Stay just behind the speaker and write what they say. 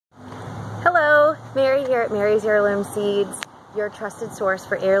Mary here at Mary's Heirloom Seeds, your trusted source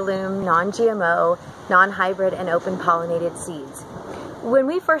for heirloom, non-GMO, non-hybrid, and open-pollinated seeds. When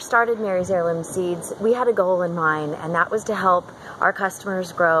we first started Mary's Heirloom Seeds, we had a goal in mind, and that was to help our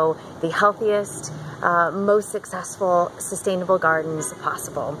customers grow the healthiest, most successful, sustainable gardens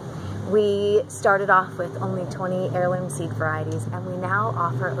possible. We started off with only 20 heirloom seed varieties, and we now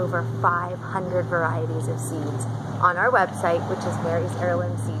offer over 500 varieties of seeds on our website, which is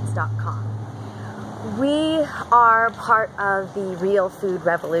marysheirloomseeds.com. We are part of the real food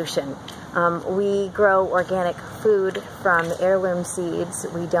revolution. We grow organic food from heirloom seeds.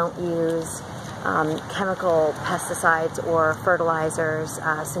 We don't use chemical pesticides or fertilizers,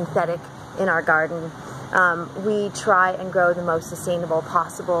 synthetic in our garden. We try and grow the most sustainable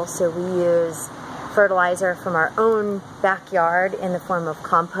possible, so we use fertilizer from our own backyard in the form of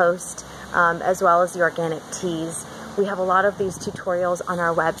compost, as well as the organic teas. We have a lot of these tutorials on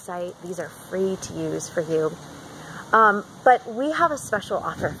our website. These are free to use for you. But we have a special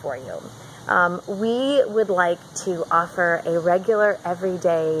offer for you. We would like to offer a regular,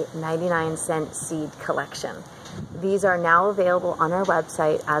 everyday 99-cent seed collection. These are now available on our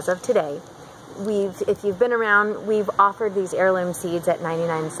website as of today. If you've been around, we've offered these heirloom seeds at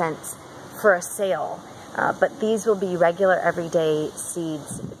 99 cents for a sale. But these will be regular, everyday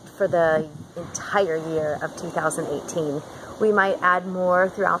seeds for the entire year of 2018. We might add more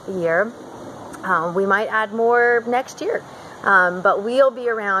throughout the year. We might add more next year. But we'll be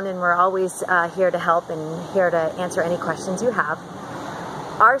around, and we're always here to help and here to answer any questions you have.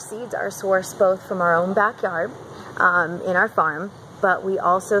 Our seeds are sourced both from our own backyard in our farm, but we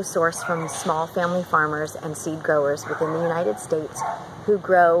also source from small family farmers and seed growers within the United States who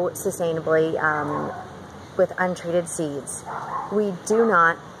grow sustainably with untreated seeds. We do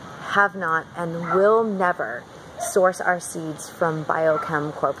not, have not, and will never source our seeds from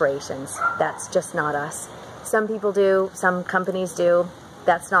biochem corporations. That's just not us. Some people do, some companies do.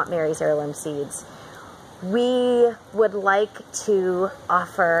 That's not Mary's Heirloom Seeds. We would like to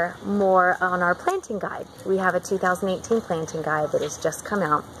offer more on our planting guide. We have a 2018 planting guide that has just come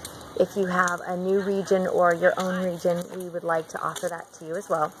out. If you have a new region or your own region, we would like to offer that to you as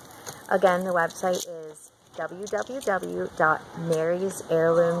well. Again, the website is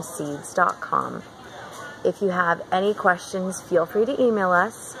www.marysheirloomseeds.com. If you have any questions, feel free to email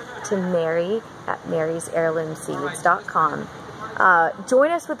us to mary@marysheirloomseeds.com.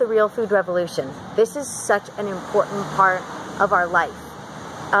 Join us with the real food revolution. This is such an important part of our life.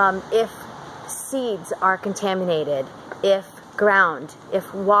 If seeds are contaminated, if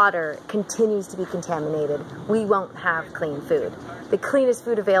water continues to be contaminated, we won't have clean food. The cleanest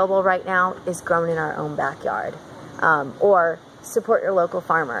food available right now is grown in our own backyard, or support your local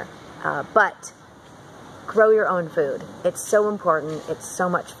farmer. But grow your own food. It's so important, it's so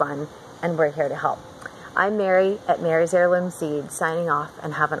much fun, and we're here to help. I'm Mary at Mary's Heirloom Seeds, signing off,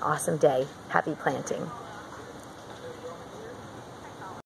 and have an awesome day. Happy planting.